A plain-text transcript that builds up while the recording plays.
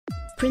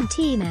Print,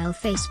 email,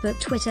 Facebook,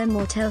 Twitter.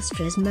 More.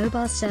 Telstra's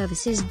mobile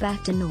services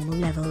back to normal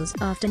levels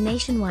after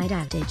nationwide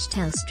outage.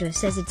 Telstra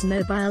says its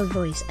mobile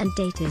voice and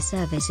data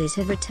services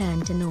have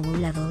returned to normal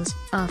levels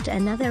after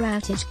another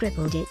outage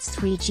crippled its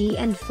 3G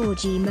and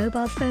 4G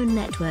mobile phone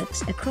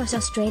networks across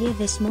Australia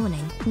this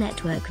morning.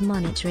 Network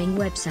monitoring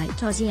website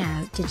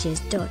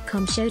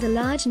AussieOutages.com showed a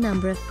large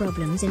number of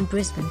problems in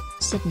Brisbane,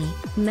 Sydney,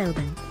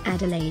 Melbourne,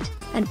 Adelaide,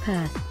 and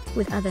Perth,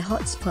 with other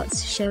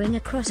hotspots showing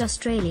across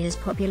Australia's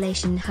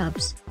population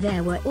hubs.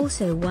 There were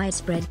also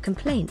widespread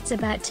complaints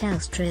about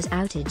Telstra's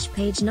outage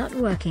page not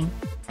working,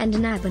 and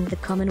NAB and the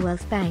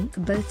Commonwealth Bank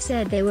both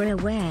said they were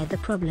aware the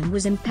problem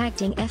was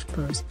impacting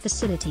FPOS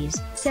facilities.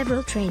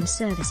 Several train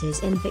services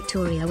in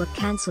Victoria were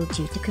cancelled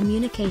due to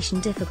communication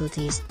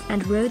difficulties,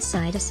 and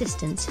roadside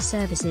assistance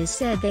services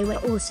said they were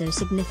also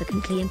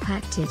significantly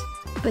impacted.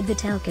 But the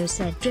telco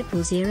said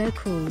 000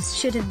 calls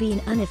should have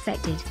been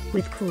unaffected,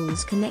 with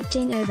calls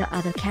connecting over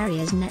other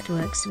carriers'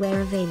 networks where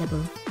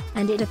available,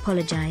 and it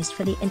apologized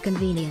for the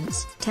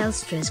inconvenience.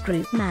 Telstra's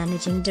Group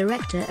Managing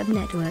Director of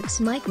Networks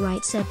Mike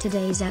Wright said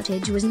today's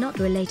outage was not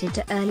related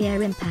to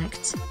earlier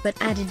impacts, but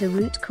added the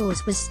root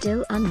cause was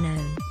still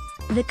unknown.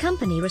 The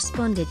company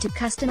responded to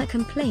customer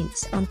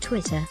complaints on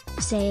Twitter,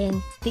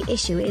 saying, "The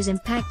issue is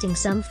impacting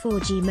some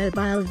 4G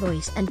mobile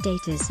voice and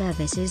data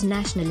services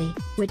nationally,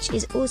 which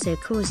is also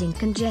causing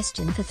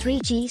congestion for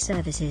 3G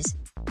services.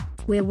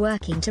 We're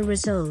working to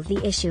resolve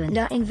the issue and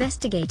are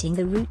investigating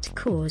the root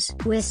cause.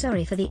 We're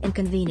sorry for the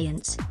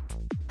inconvenience."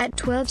 At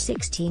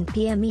 12:16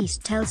 p.m.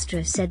 East,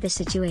 Telstra said the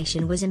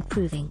situation was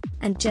improving,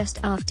 and just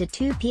after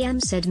 2 p.m.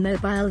 said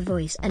mobile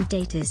voice and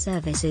data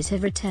services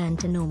have returned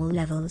to normal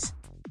levels.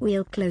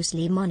 "We'll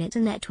closely monitor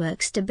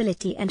network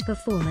stability and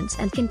performance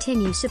and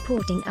continue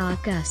supporting our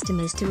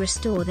customers to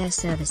restore their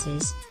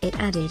services," it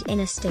added in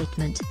a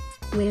statement.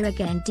 "We're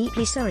again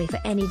deeply sorry for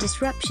any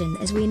disruption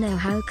as we know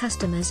how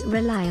customers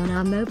rely on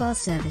our mobile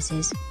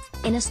services."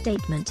 In a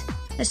statement,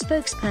 a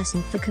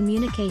spokesperson for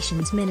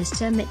Communications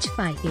Minister Mitch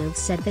Fifield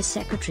said the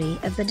Secretary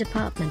of the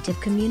Department of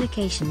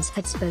Communications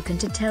had spoken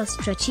to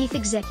Telstra Chief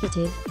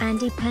Executive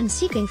Andy Penn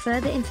seeking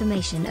further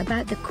information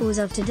about the cause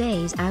of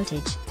today's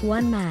outage.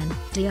 One man,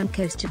 Dion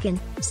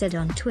Costigan, said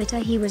on Twitter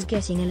he was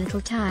getting a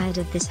little tired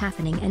of this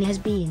happening and has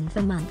been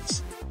for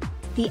months.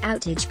 The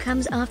outage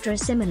comes after a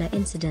similar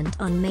incident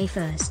on May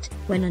 1,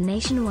 when a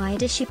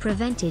nationwide issue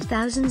prevented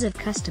thousands of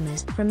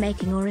customers from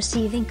making or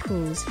receiving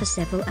calls for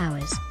several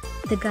hours.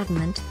 The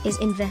government is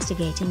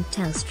investigating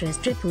Telstra's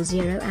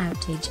 000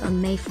 outage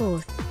on May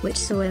 4, which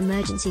saw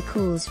emergency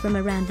calls from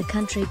around the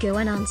country go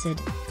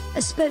unanswered. A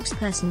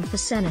spokesperson for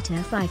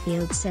Senator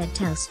Fifield said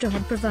Telstra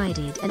had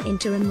provided an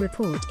interim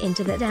report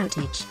into that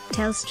outage.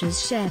 Telstra's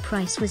share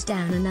price was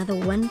down another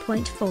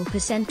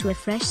 1.4% to a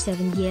fresh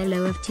 7-year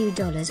low of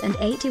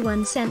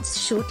 $2.81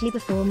 shortly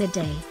before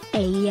midday,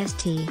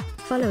 AEST.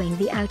 Following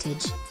the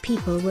outage,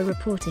 people were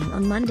reporting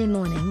on Monday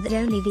morning that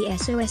only the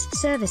SOS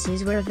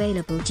services were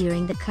available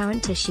during the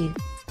current issue.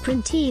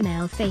 Print,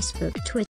 email, Facebook, Twitter.